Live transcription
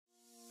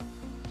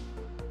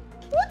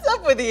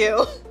up with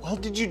you? Well,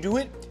 did you do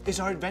it? Is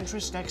our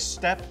adventurous next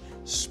step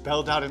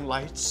spelled out in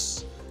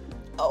lights?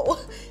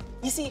 Oh,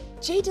 you see,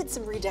 Jay did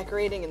some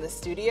redecorating in the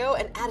studio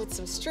and added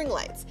some string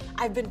lights.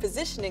 I've been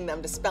positioning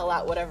them to spell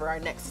out whatever our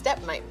next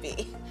step might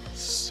be.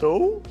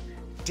 So?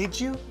 Did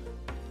you?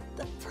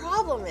 The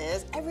problem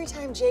is, every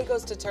time Jay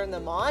goes to turn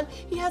them on,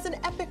 he has an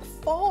epic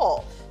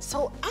fall.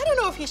 So I don't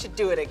know if he should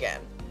do it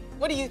again.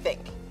 What do you think?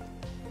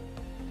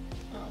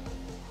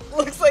 Oh.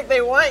 Looks like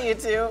they want you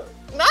to.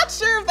 Not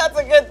sure if that's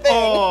a good thing.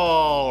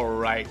 All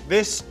right,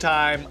 this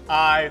time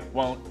I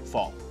won't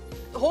fall.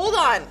 Hold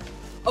on.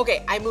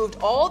 Okay, I moved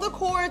all the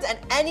cords and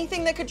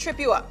anything that could trip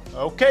you up.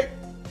 Okay.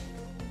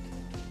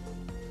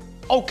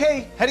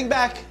 Okay, heading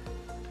back.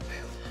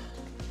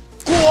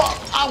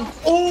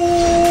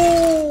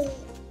 Oh!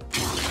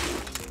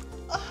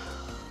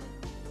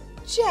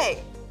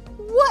 Jay,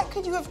 what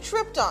could you have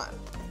tripped on?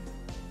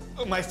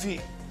 My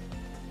feet.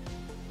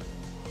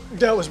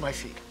 That was my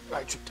feet.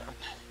 I tripped on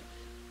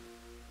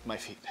my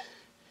feet.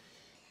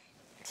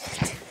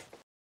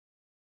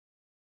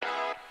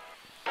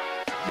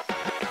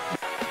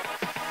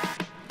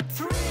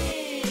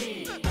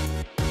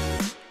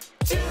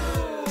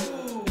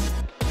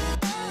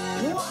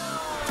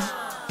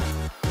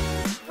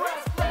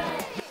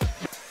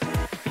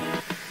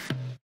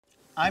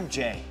 I'm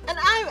Jay. And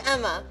I'm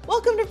Emma.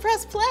 Welcome to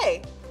Press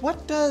Play.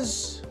 What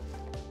does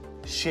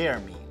share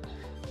mean?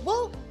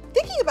 Well,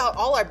 thinking about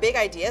all our big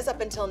ideas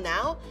up until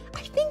now, I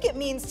think it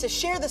means to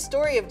share the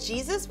story of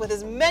Jesus with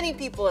as many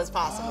people as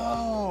possible.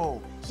 Oh,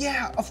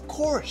 yeah, of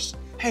course.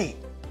 Hey,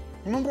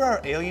 remember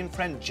our alien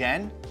friend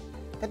Jen?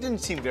 That didn't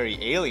seem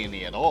very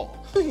alien-y at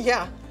all.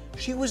 Yeah.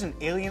 She was an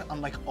alien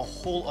on like a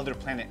whole other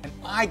planet, and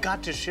I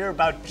got to share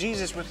about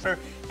Jesus with her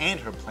and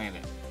her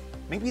planet.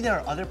 Maybe there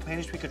are other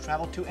planets we could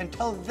travel to and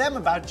tell them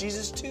about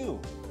Jesus too.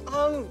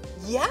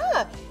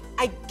 Yeah.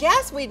 I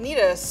guess we'd need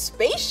a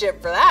spaceship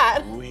for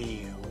that.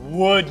 We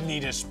would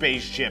need a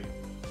spaceship.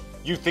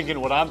 You thinking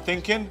what I'm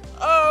thinking?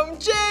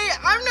 Jay,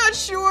 I'm not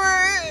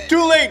sure.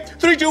 Too late.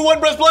 3, 2, 1,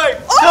 press play.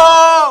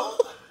 Oh!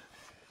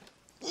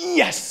 No!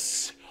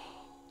 Yes.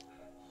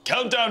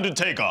 Countdown to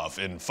takeoff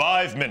in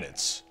 5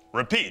 minutes.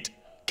 Repeat.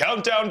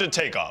 Countdown to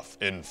takeoff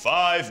in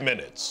 5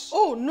 minutes.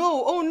 Oh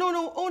no, oh no,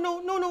 no, oh no,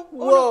 no, no.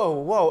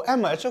 Whoa,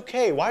 Emma, it's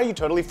okay. Why are you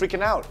totally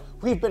freaking out?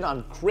 We've been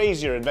on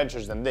crazier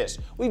adventures than this.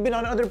 We've been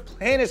on other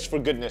planets, for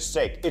goodness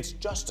sake. It's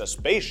just a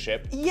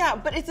spaceship. Yeah,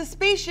 but it's a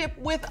spaceship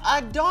with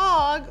a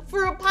dog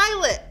for a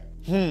pilot.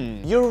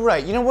 You're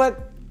right. You know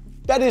what?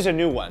 That is a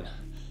new one.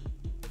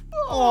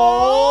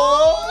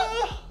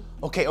 Aww.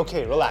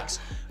 Okay, relax.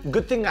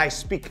 Good thing I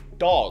speak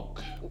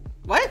dog.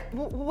 What?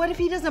 What if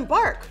he doesn't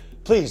bark?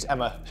 Please,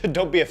 Emma,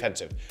 don't be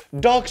offensive.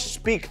 Dogs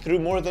speak through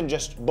more than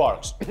just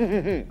barks.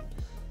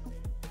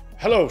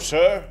 Hello,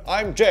 sir.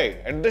 I'm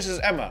Jay, and this is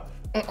Emma.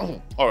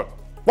 Oh,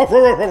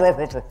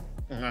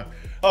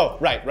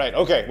 right.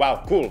 Okay,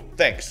 wow, cool.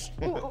 Thanks.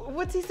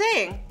 What's he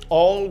saying?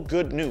 All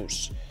good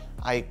news.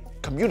 I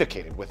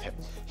communicated with him.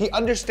 He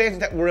understands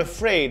that we're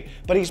afraid,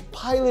 but he's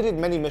piloted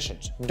many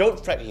missions.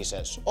 Don't fret, he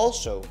says.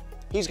 Also,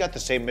 he's got the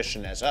same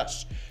mission as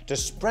us, to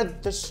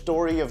spread the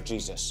story of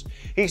Jesus.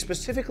 He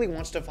specifically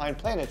wants to find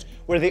planets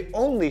where they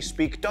only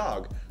speak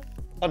dog.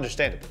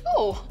 Understandable.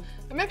 Oh,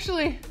 I'm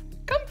actually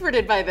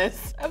comforted by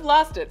this. I've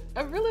lost it.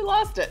 I've really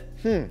lost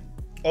it.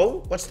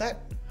 Oh, what's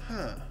that?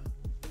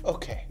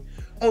 Okay.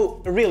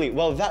 Oh, really?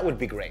 Well, that would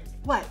be great.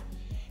 What?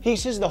 He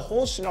says the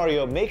whole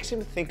scenario makes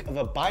him think of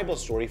a Bible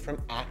story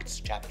from Acts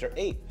chapter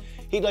 8.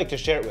 He'd like to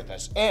share it with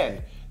us.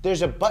 And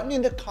there's a button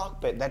in the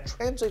cockpit that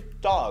translates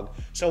dog,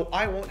 so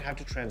I won't have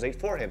to translate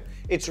for him.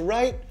 It's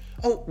right.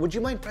 Oh, would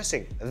you mind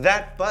pressing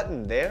that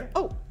button there?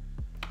 Oh.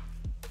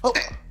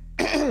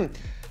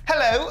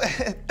 Hello.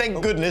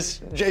 Thank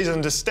goodness. Jay's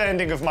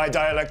understanding of my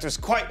dialect was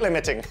quite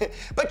limiting.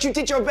 But you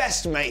did your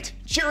best, mate.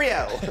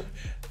 Cheerio.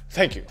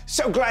 Thank you.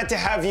 So glad to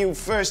have you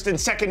first and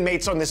second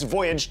mates on this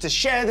voyage to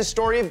share the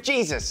story of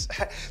Jesus.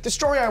 The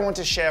story I want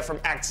to share from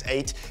Acts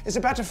 8 is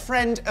about a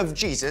friend of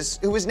Jesus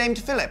who was named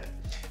Philip.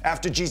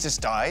 After Jesus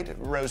died,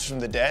 rose from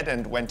the dead,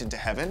 and went into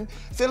heaven,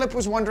 Philip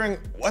was wondering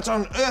what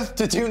on earth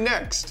to do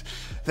next.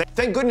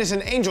 Thank goodness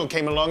an angel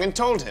came along and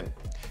told him.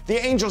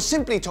 The angel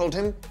simply told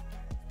him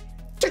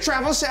to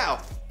travel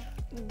south.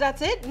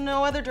 That's it?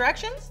 No other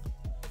directions?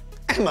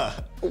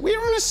 Emma, we're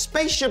on a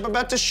spaceship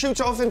about to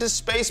shoot off into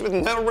space with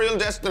no real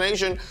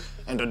destination,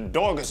 and a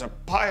dog is a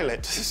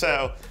pilot,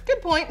 so...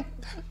 Good point.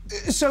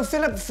 So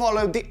Philip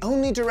followed the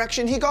only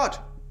direction he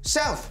got,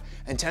 south,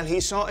 until he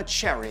saw a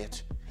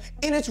chariot.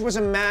 In it was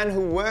a man who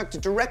worked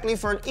directly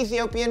for an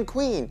Ethiopian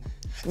queen.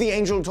 The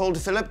angel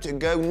told Philip to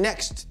go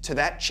next to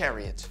that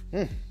chariot.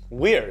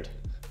 Weird.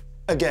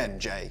 Again,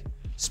 Jay.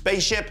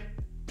 Spaceship,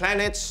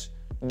 planets,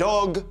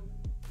 dog,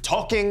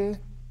 talking.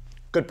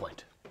 Good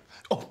point.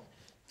 Oh,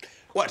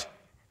 what?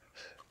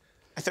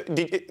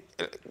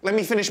 Let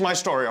me finish my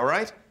story, all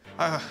right?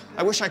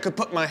 I wish I could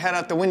put my head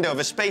out the window of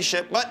a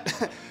spaceship,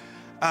 but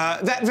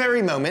that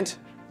very moment,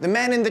 the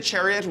man in the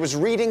chariot was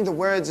reading the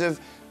words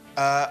of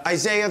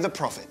Isaiah the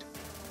prophet.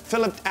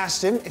 Philip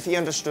asked him if he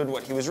understood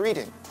what he was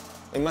reading.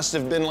 It must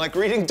have been like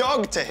reading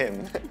dog to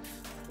him.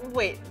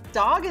 Wait,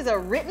 dog is a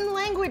written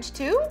language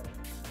too?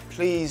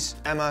 Please,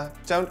 Emma,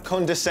 don't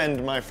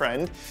condescend, my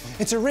friend.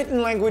 It's a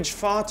written language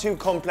far too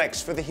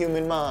complex for the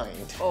human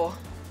mind. Oh,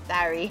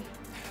 sorry.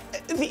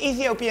 The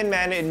Ethiopian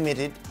man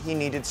admitted he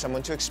needed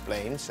someone to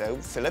explain, so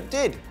Philip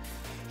did.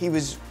 He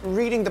was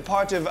reading the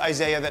part of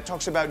Isaiah that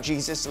talks about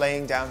Jesus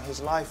laying down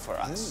his life for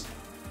us.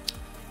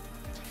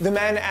 The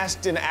man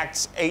asked in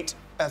Acts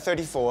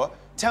 8:34,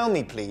 "Tell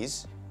me,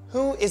 please,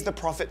 who is the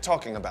prophet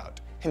talking about?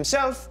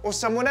 Himself or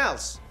someone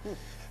else?"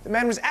 The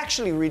man was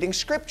actually reading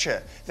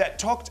scripture that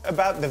talked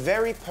about the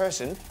very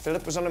person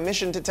Philip was on a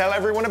mission to tell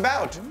everyone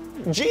about,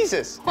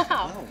 Jesus.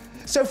 Wow.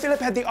 So Philip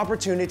had the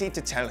opportunity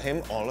to tell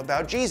him all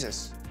about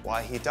Jesus,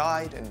 why he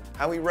died and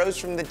how he rose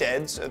from the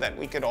dead so that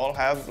we could all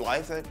have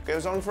life that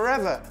goes on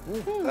forever.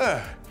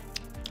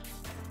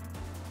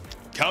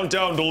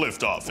 Countdown to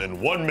liftoff in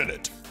 1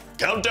 minute.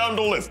 Countdown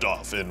to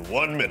liftoff in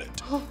 1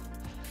 minute.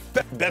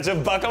 Better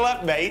buckle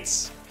up,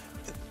 mates.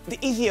 The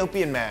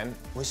Ethiopian man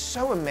was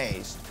so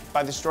amazed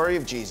by the story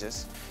of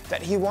Jesus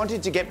that he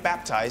wanted to get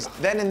baptized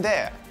then and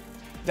there.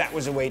 That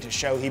was a way to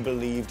show he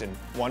believed and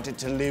wanted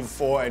to live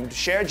for and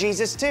share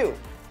Jesus too.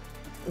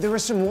 There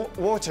was some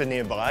water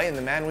nearby and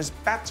the man was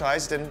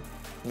baptized, and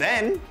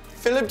then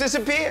Philip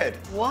disappeared.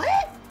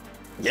 What?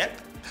 Yep.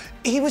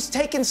 He was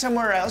taken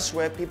somewhere else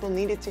where people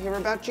needed to hear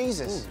about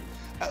Jesus.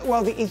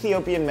 While the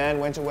Ethiopian man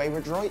went away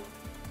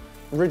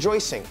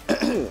rejoicing.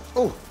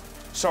 Oh,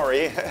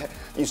 sorry,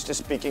 used to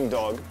speaking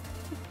dog.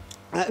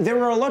 There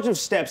were a lot of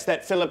steps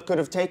that Philip could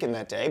have taken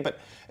that day, but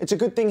it's a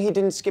good thing he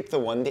didn't skip the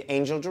one the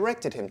angel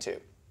directed him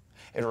to.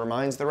 It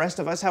reminds the rest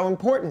of us how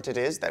important it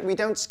is that we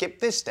don't skip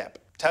this step.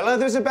 Tell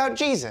others about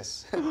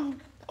Jesus.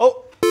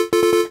 Oh.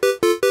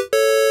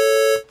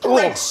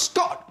 Great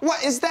Scott,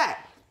 what is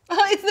that?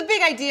 Oh, it's the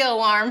big idea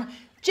alarm.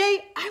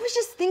 Jay, I was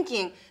just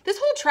thinking, this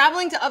whole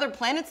traveling to other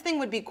planets thing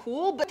would be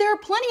cool, but there are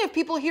plenty of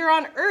people here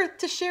on Earth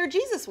to share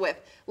Jesus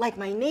with, like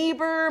my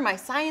neighbor, my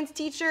science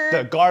teacher.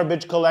 The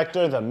garbage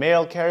collector, the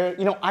mail carrier.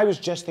 You know, I was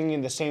just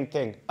thinking the same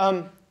thing.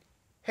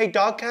 Hey,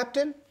 dog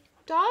captain?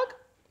 Dog?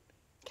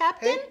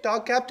 Captain? Hey,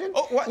 dog captain?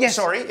 Oh, what? Yes.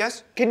 Sorry,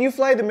 yes? Can you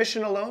fly the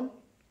mission alone?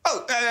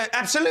 Oh,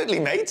 absolutely,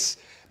 mates.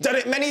 Done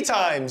it many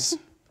times.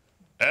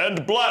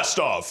 And blast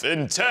off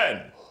in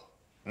 10,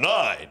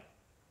 9,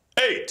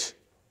 8,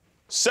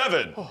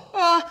 7.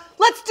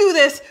 Let's do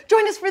this.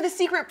 Join us for the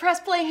secret press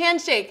play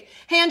handshake.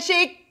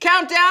 Handshake,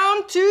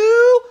 countdown,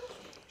 2,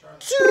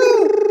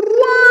 2,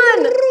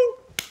 1.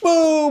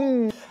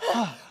 Boom!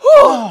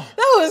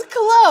 That was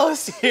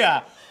close.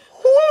 Yeah.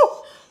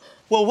 Woo!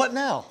 Well, what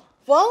now?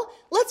 Well,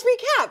 let's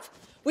recap.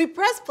 We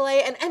pressed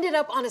play and ended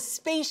up on a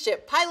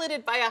spaceship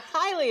piloted by a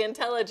highly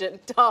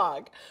intelligent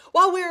dog.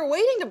 While we were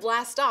waiting to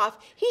blast off,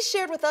 he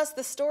shared with us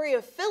the story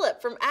of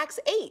Philip from Acts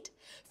 8.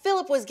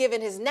 Philip was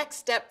given his next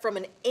step from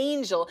an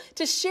angel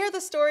to share the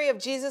story of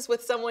Jesus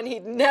with someone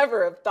he'd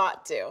never have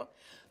thought to.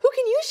 Who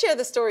can you share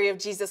the story of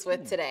Jesus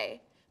with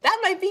today? That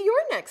might be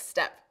your next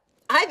step.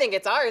 I think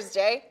it's ours,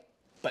 Jay.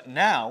 But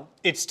now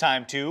it's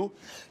time to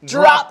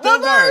Drop the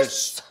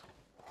verse!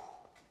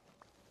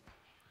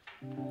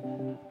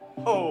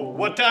 Oh,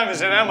 what time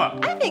is it, Emma?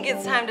 I think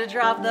it's time to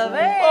drop the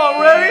verse.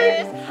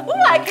 Already?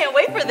 Ooh, I can't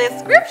wait for this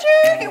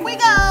scripture. Here we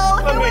go.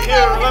 Let me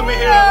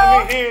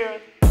hear.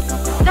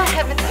 The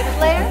heavens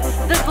declare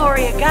the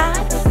glory of God.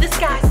 The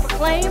skies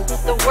proclaim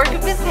the work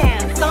of his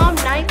hands. Psalm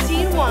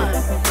 19:1.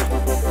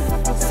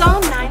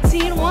 Psalm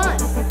 19:1.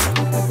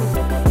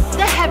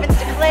 The heavens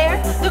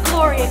declare the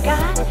glory of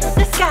God.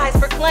 The skies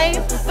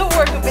proclaim the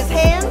work of his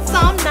hands.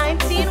 Psalm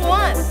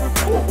 19:1.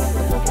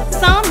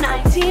 Psalm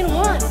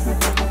 19:1.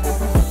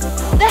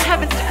 The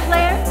heavens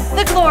declare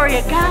the glory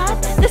of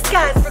God. The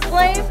skies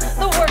proclaim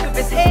the work of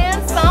his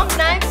hands. Psalm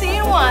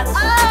 19:1.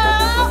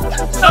 Oh!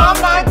 Psalm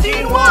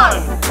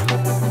 19:1.